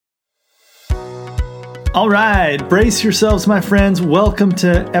All right, brace yourselves, my friends. Welcome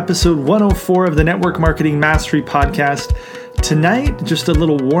to episode 104 of the Network Marketing Mastery Podcast. Tonight, just a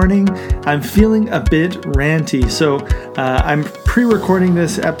little warning, I'm feeling a bit ranty. So I'm pre-recording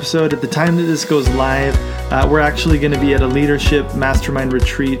this episode. At the time that this goes live, we're actually going to be at a leadership mastermind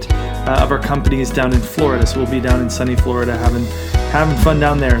retreat of our companies down in Florida. So we'll be down in sunny Florida having fun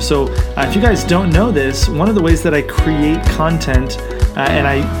down there. So if you guys don't know this, one of the ways that I create content and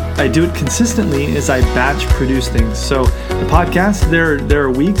I do it consistently is I batch produce things. So the podcast, there are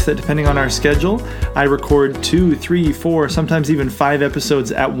weeks that depending on our schedule, I record 2, 3, 4, sometimes even 5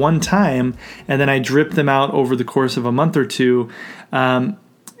 episodes at one time, and then I drip them out over the course of a month or two. And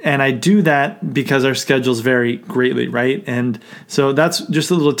I do that because our schedules vary greatly, right? And so that's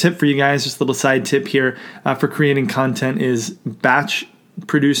just a little tip for you guys, just a little side tip here for creating content is batch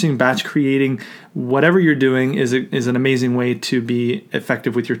producing, batch creating, whatever you're doing is an amazing way to be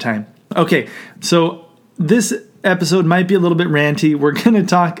effective with your time. Okay, so this episode might be a little bit ranty. We're going to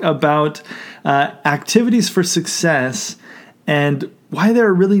talk about activities for success and why there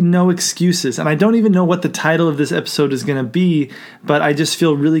are really no excuses. And I don't even know what the title of this episode is going to be, but I just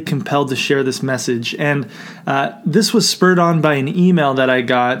feel really compelled to share this message. And this was spurred on by an email that I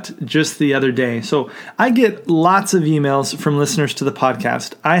got just the other day. So I get lots of emails from listeners to the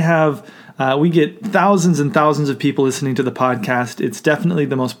podcast. We get thousands and thousands of people listening to the podcast. It's definitely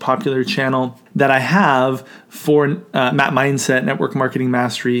the most popular channel that I have for Map Mindset, Network Marketing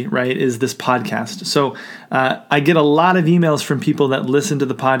Mastery, right, is this podcast. So I get a lot of emails from people that listen to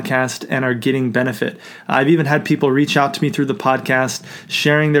the podcast and are getting benefit. I've even had people reach out to me through the podcast,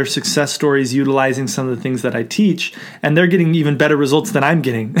 sharing their success stories, utilizing some of the things that I teach, and they're getting even better results than I'm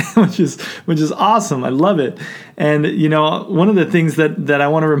getting, which is awesome. I love it. And, you know, one of the things that I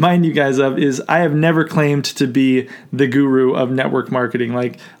want to remind you guys of is I have never claimed to be the guru of network marketing.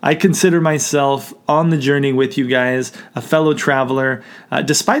 Like, I consider myself on the journey with you guys, a fellow traveler,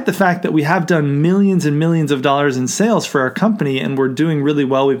 despite the fact that we have done millions and millions of dollars in sales for our company and we're doing really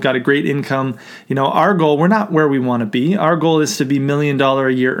well. We've got a great income. You know, our goal, we're not where we want to be. Our goal is to be $1 million a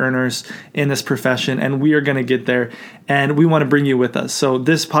year earners in this profession, and we are going to get there, and we want to bring you with us. So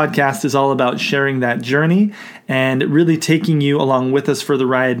this podcast is all about sharing that journey and really taking you along with us for the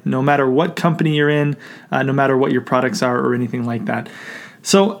ride, no matter what company you're in, no matter what your products are or anything like that.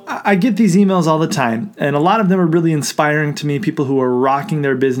 So I get these emails all the time, and a lot of them are really inspiring to me, people who are rocking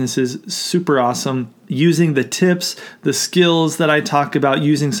their businesses, super awesome, using the tips, the skills that I talk about,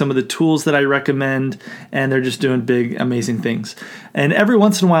 using some of the tools that I recommend, and they're just doing big, amazing things. And every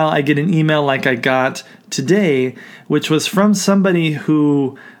once in a while, I get an email like I got today, which was from somebody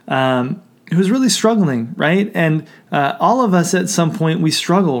who's really struggling, right? And all of us at some point, we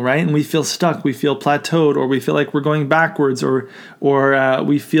struggle, right? And we feel stuck, we feel plateaued, or we feel like we're going backwards, or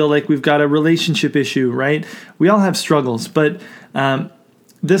we feel like we've got a relationship issue, right? We all have struggles, but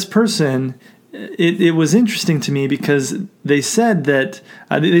this person, it was interesting to me because they said that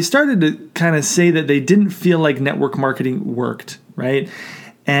they started to kind of say that they didn't feel like network marketing worked, right?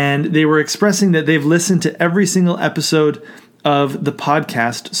 And they were expressing that they've listened to every single episode of the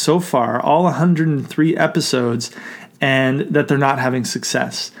podcast so far, all 103 episodes, and that they're not having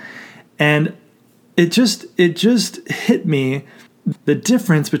success. And it just hit me, the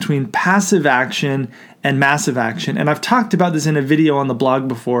difference between passive action and massive action. And I've talked about this in a video on the blog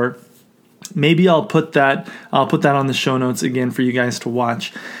before. Maybe I'll put that on the show notes again for you guys to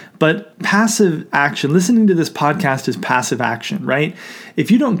watch. But passive action, listening to this podcast is passive action, right? If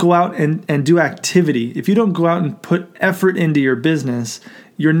you don't go out and do activity, if you don't go out and put effort into your business,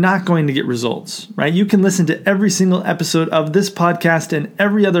 you're not going to get results, right? You can listen to every single episode of this podcast and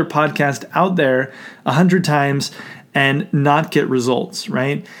every other podcast out there 100 times and not get results,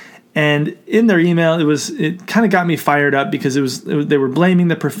 right? And in their email, it kind of got me fired up because they were blaming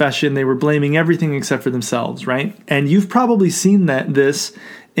the profession, they were blaming everything except for themselves, right? And you've probably seen this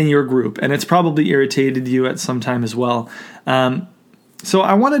in your group, and it's probably irritated you at some time as well. So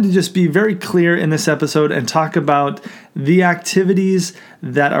I wanted to just be very clear in this episode and talk about the activities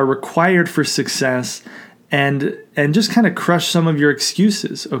that are required for success and just kind of crush some of your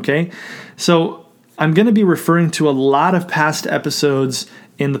excuses, okay? So I'm going to be referring to a lot of past episodes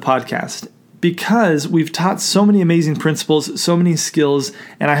in the podcast because we've taught so many amazing principles, so many skills,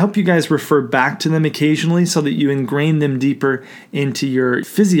 and I hope you guys refer back to them occasionally so that you ingrain them deeper into your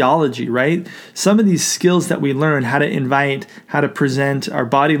physiology, right? Some of these skills that we learn, how to invite, how to present, our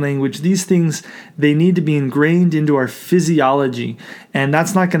body language, these things, they need to be ingrained into our physiology. And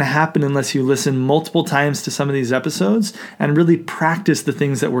that's not going to happen unless you listen multiple times to some of these episodes and really practice the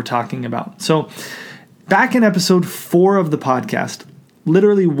things that we're talking about. So back in episode 4 of the podcast,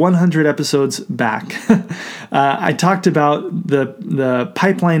 literally 100 episodes back, I talked about the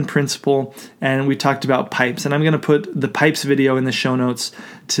pipeline principle, and we talked about pipes. And I'm going to put the pipes video in the show notes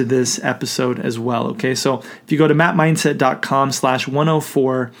to this episode as well. Okay, so if you go to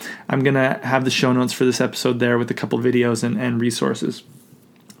mattmindset.com/104, I'm going to have the show notes for this episode there with a couple videos and resources.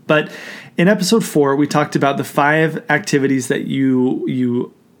 But in episode 4, we talked about the 5 activities that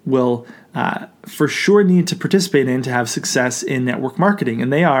you will for sure need to participate in to have success in network marketing.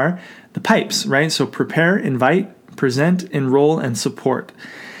 And they are the pipes, right? So prepare, invite, present, enroll, and support.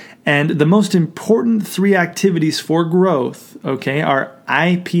 And the most important 3 activities for growth, okay, are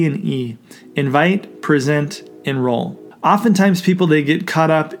I, P, and E. Invite, present, enroll. Oftentimes people, they get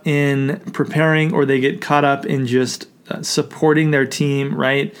caught up in preparing, or they get caught up in just supporting their team,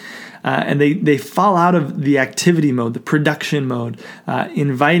 right? And they fall out of the activity mode, the production mode,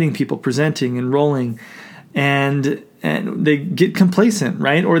 inviting people, presenting, enrolling, and they get complacent,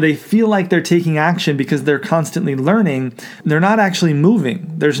 right? Or they feel like they're taking action because they're constantly learning. They're not actually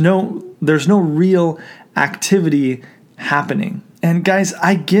moving. There's no real activity happening. And guys,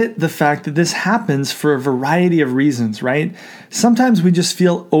 I get the fact that this happens for a variety of reasons, right? Sometimes we just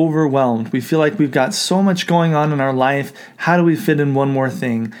feel overwhelmed. We feel like we've got so much going on in our life. How do we fit in one more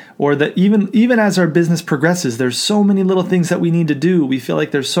thing? Or that even as our business progresses, there's so many little things that we need to do. We feel like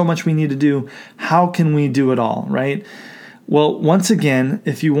there's so much we need to do. How can we do it all, right? Well, once again,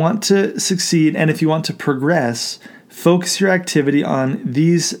 if you want to succeed and if you want to progress, focus your activity on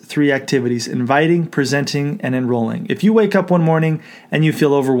these 3 activities: inviting, presenting, and enrolling. If you wake up one morning and you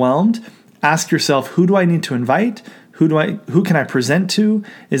feel overwhelmed, ask yourself, who do I need to invite? Who can I present to?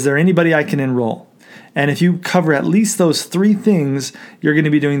 Is there anybody I can enroll? And if you cover at least those 3 things, you're going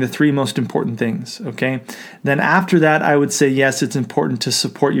to be doing the 3 most important things, okay? Then after that, I would say, yes, it's important to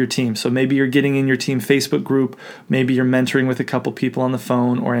support your team. So maybe you're getting in your team Facebook group, maybe you're mentoring with a couple people on the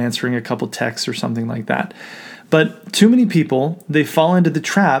phone or answering a couple texts or something like that. But too many people, they fall into the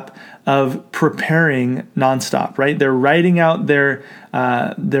trap of preparing nonstop, right? They're writing out their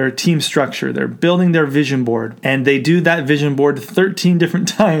team structure. They're building their vision board, and they do that vision board 13 different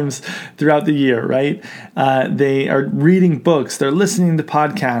times throughout the year, right? They are reading books. They're listening to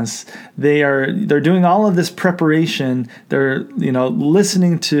podcasts. They're doing all of this preparation. They're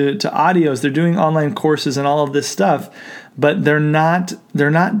listening to audios. They're doing online courses and all of this stuff. But they're not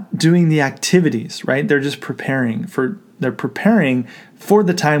doing the activities, right? They're just preparing for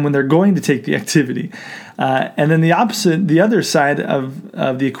the time when they're going to take the activity. And then the other side of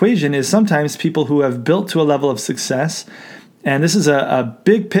the equation is sometimes people who have built to a level of success, and this is a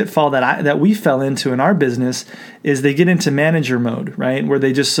big pitfall that we fell into in our business, is they get into manager mode, right? Where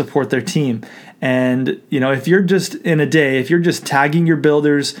they just support their team. And, if you're just in a day, if you're just tagging your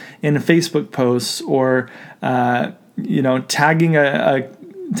builders in Facebook posts or tagging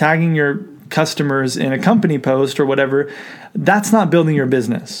your customers in a company post or whatever, that's not building your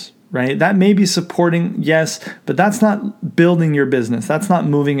business, right? That may be supporting, yes, but that's not building your business. That's not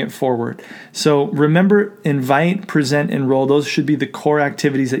moving it forward. So remember, invite, present, enroll. Those should be the core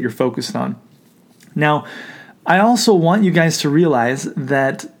activities that you're focused on. Now, I also want you guys to realize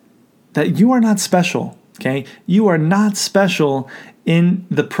that you are not special, okay? You are not special in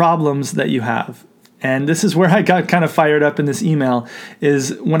the problems that you have. And this is where I got kind of fired up in this email,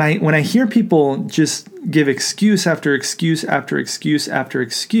 is when I hear people just give excuse after excuse after excuse after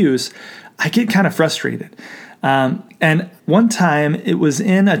excuse, I get kind of frustrated. And one time it was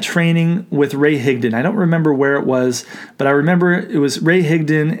in a training with Ray Higdon. I don't remember where it was, but I remember it was Ray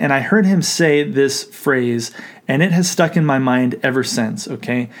Higdon, and I heard him say this phrase, and it has stuck in my mind ever since,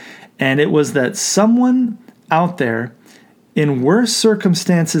 okay? And it was that someone out there in worse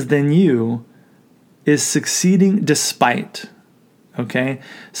circumstances than you is succeeding despite, okay?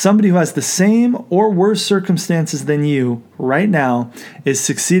 Somebody who has the same or worse circumstances than you right now is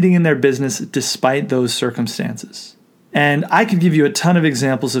succeeding in their business despite those circumstances. And I could give you a ton of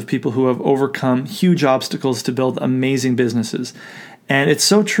examples of people who have overcome huge obstacles to build amazing businesses. And it's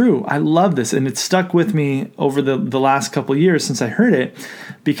so true. I love this. And it's stuck with me over the last couple of years since I heard it,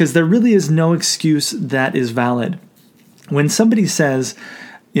 because there really is no excuse that is valid. When somebody says,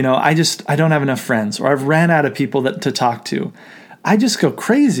 I don't have enough friends, or I've ran out of people to talk to, I just go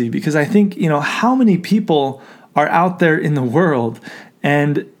crazy, because I think, how many people are out there in the world?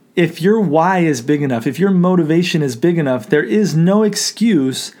 And if your why is big enough, if your motivation is big enough, there is no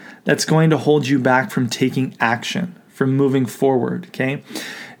excuse that's going to hold you back from taking action, from moving forward, okay?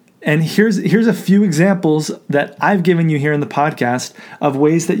 And here's a few examples that I've given you here in the podcast of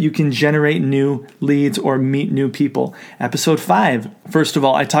ways that you can generate new leads or meet new people. Episode 5, first of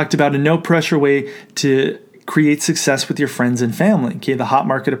all, I talked about a no-pressure way to create success with your friends and family, okay, the hot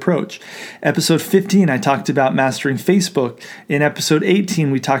market approach. Episode 15, I talked about mastering Facebook. In episode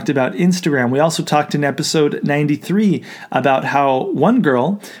 18, we talked about Instagram. We also talked in episode 93 about how one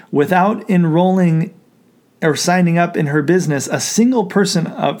girl, without enrolling or signing up in her business, a single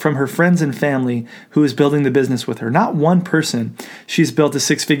person from her friends and family who is building the business with her, not one person, she's built a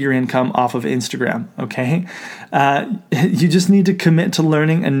 6-figure income off of Instagram, okay? You just need to commit to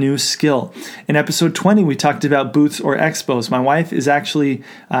learning a new skill. In episode 20, we talked about booths or expos. My wife is actually,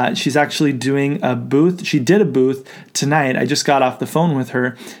 she's actually doing a booth. She did a booth tonight. I just got off the phone with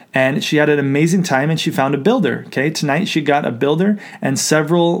her, and she had an amazing time, and she found a builder, okay? Tonight, she got a builder and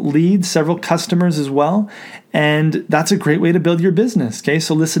several leads, several customers as well. And that's a great way to build your business, okay?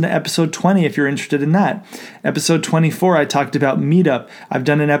 So listen to episode 20 if you're interested in that. Episode 24, I talked about Meetup. I've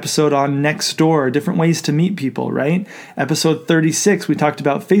done an episode on Nextdoor, different ways to meet people, right? Episode 36, we talked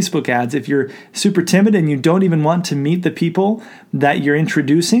about Facebook ads. If you're super timid and you don't even want to meet the people that you're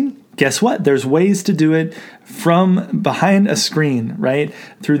introducing, guess what? There's ways to do it from behind a screen, right?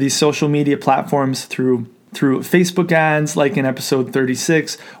 Through these social media platforms, through Facebook ads, like in episode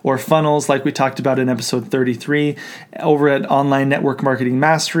 36, or funnels, like we talked about in episode 33. Over at Online Network Marketing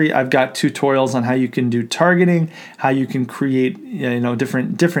Mastery, I've got tutorials on how you can do targeting, how you can create,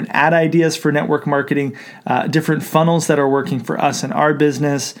 different ad ideas for network marketing, different funnels that are working for us in our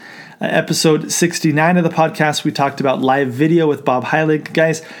business. Episode 69 of the podcast, we talked about live video with Bob Heilig.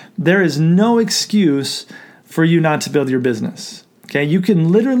 Guys, there is no excuse for you not to build your business. Okay, you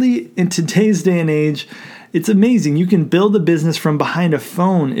can literally, in today's day and age, it's amazing. You can build a business from behind a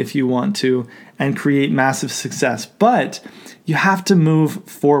phone if you want to and create massive success. But you have to move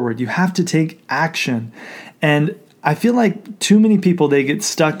forward. You have to take action. And I feel like too many people, they get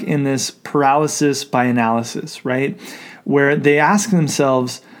stuck in this paralysis by analysis, right? Where they ask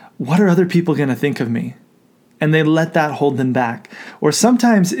themselves, what are other people going to think of me? And they let that hold them back. Or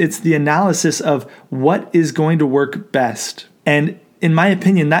sometimes it's the analysis of what is going to work best. And in my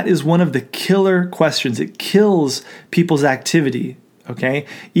opinion, that is one of the killer questions. It kills people's activity, okay?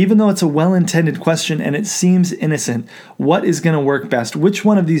 Even though it's a well-intended question and it seems innocent, what is going to work best? Which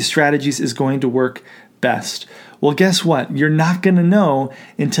one of these strategies is going to work best? Well, guess what? You're not going to know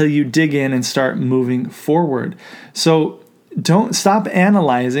until you dig in and start moving forward. So don't stop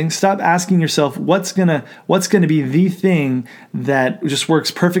analyzing, stop asking yourself what's going to be the thing that just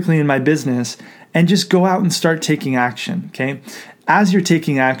works perfectly in my business, and just go out and start taking action, okay? As you're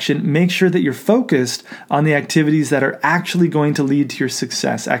taking action, make sure that you're focused on the activities that are actually going to lead to your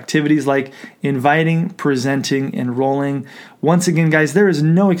success. Activities like inviting, presenting, enrolling. Once again, guys, there is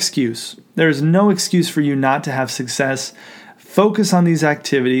no excuse. There is no excuse for you not to have success. Focus on these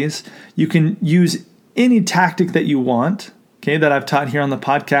activities. You can use any tactic that you want, okay, that I've taught here on the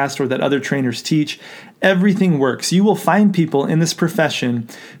podcast or that other trainers teach. Everything works. You will find people in this profession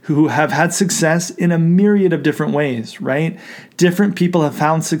who have had success in a myriad of different ways, right? Different people have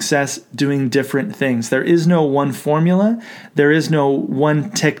found success doing different things. There is no one formula. There is no one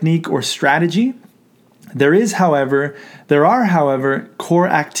technique or strategy. There are, however, core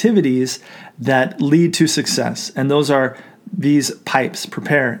activities that lead to success. And those are these pipes: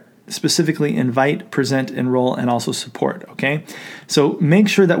 prepare, specifically invite, present, enroll, and also support, okay? So make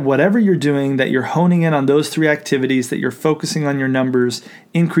sure that whatever you're doing, that you're honing in on those 3 activities, that you're focusing on your numbers,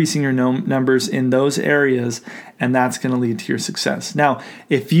 increasing your numbers in those areas, and that's going to lead to your success. Now,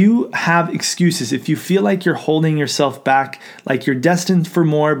 if you have excuses, if you feel like you're holding yourself back, like you're destined for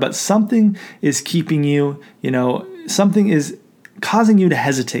more, but something is keeping you, something is causing you to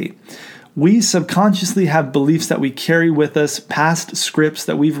hesitate, we subconsciously have beliefs that we carry with us, past scripts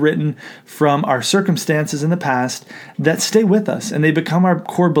that we've written from our circumstances in the past that stay with us, and they become our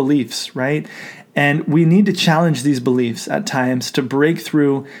core beliefs, right? And we need to challenge these beliefs at times to break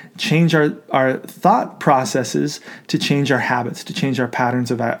through, change our thought processes, to change our habits, to change our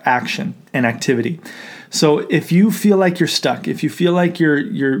patterns of action and activity. So if you feel like you're stuck, if you feel like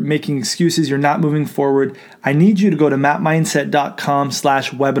you're making excuses, you're not moving forward, I need you to go to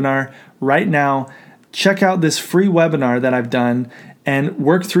mattmindset.com/webinar right now. Check out this free webinar that I've done and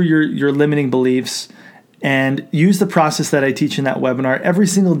work through your limiting beliefs, and use the process that I teach in that webinar every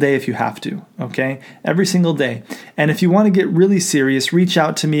single day if you have to, okay? Every single day. And if you want to get really serious, reach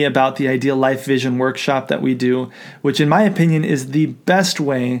out to me about the Ideal Life Vision workshop that we do, which in my opinion is the best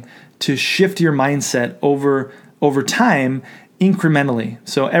way to shift your mindset over time incrementally.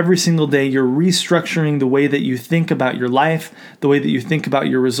 So every single day, you're restructuring the way that you think about your life, the way that you think about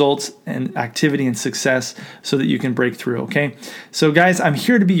your results and activity and success so that you can break through, okay? So guys, I'm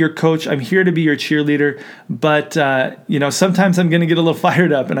here to be your coach. I'm here to be your cheerleader, but sometimes I'm going to get a little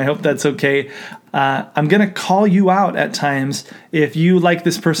fired up, and I hope that's okay. I'm going to call you out at times if you, like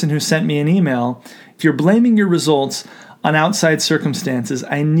this person who sent me an email, if you're blaming your results on outside circumstances,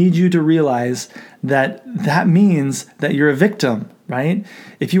 I need you to realize that means that you're a victim, right?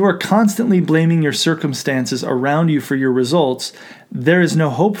 If you are constantly blaming your circumstances around you for your results, there is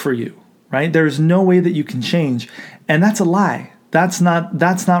no hope for you, right? There is no way that you can change. And that's a lie. That's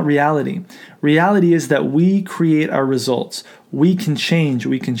not reality. Reality is that we create our results. We can change,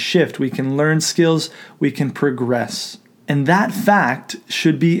 we can shift, we can learn skills, we can progress. And that fact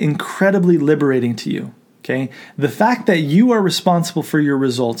should be incredibly liberating to you. Okay, the fact that you are responsible for your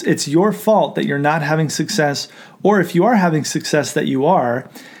results, it's your fault that you're not having success, or if you are having success that you are,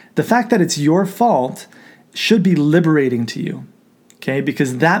 the fact that it's your fault should be liberating to you. Okay,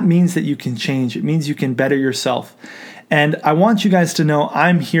 because that means that you can change. It means you can better yourself. And I want you guys to know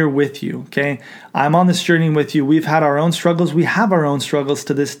I'm here with you. Okay, I'm on this journey with you. We've had our own struggles. We have our own struggles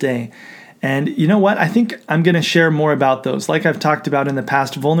to this day. And you know what? I think I'm going to share more about those. Like I've talked about in the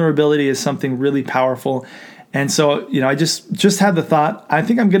past, vulnerability is something really powerful. And so, I just had the thought, I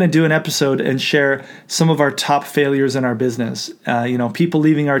think I'm going to do an episode and share some of our top failures in our business. People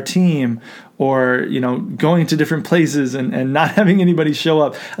leaving our team or, going to different places and not having anybody show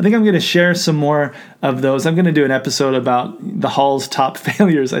up. I think I'm going to share some more of those. I'm going to do an episode about the Hall's top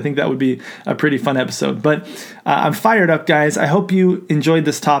failures. I think that would be a pretty fun episode. But I'm fired up, guys. I hope you enjoyed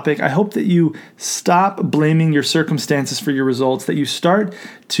this topic. I hope that you stop blaming your circumstances for your results, that you start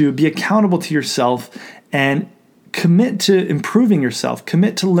to be accountable to yourself and commit to improving yourself,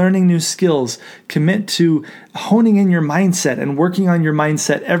 commit to learning new skills, commit to honing in your mindset and working on your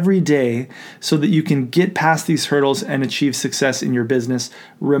mindset every day so that you can get past these hurdles and achieve success in your business.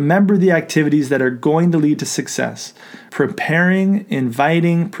 Remember the activities that are going to lead to success: preparing,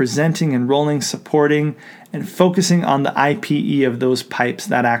 inviting, presenting, enrolling, supporting, and focusing on the IPE of those pipes,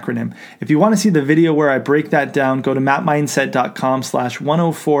 that acronym. If you want to see the video where I break that down, go to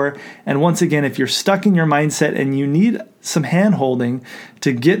mattmindset.com/104. And once again, if you're stuck in your mindset and you need some hand holding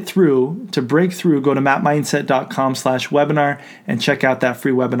to get through, to break through, go to mattmindset.com/webinar and check out that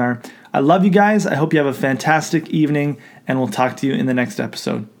free webinar. I love you guys. I hope you have a fantastic evening, and we'll talk to you in the next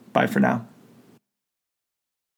episode. Bye for now.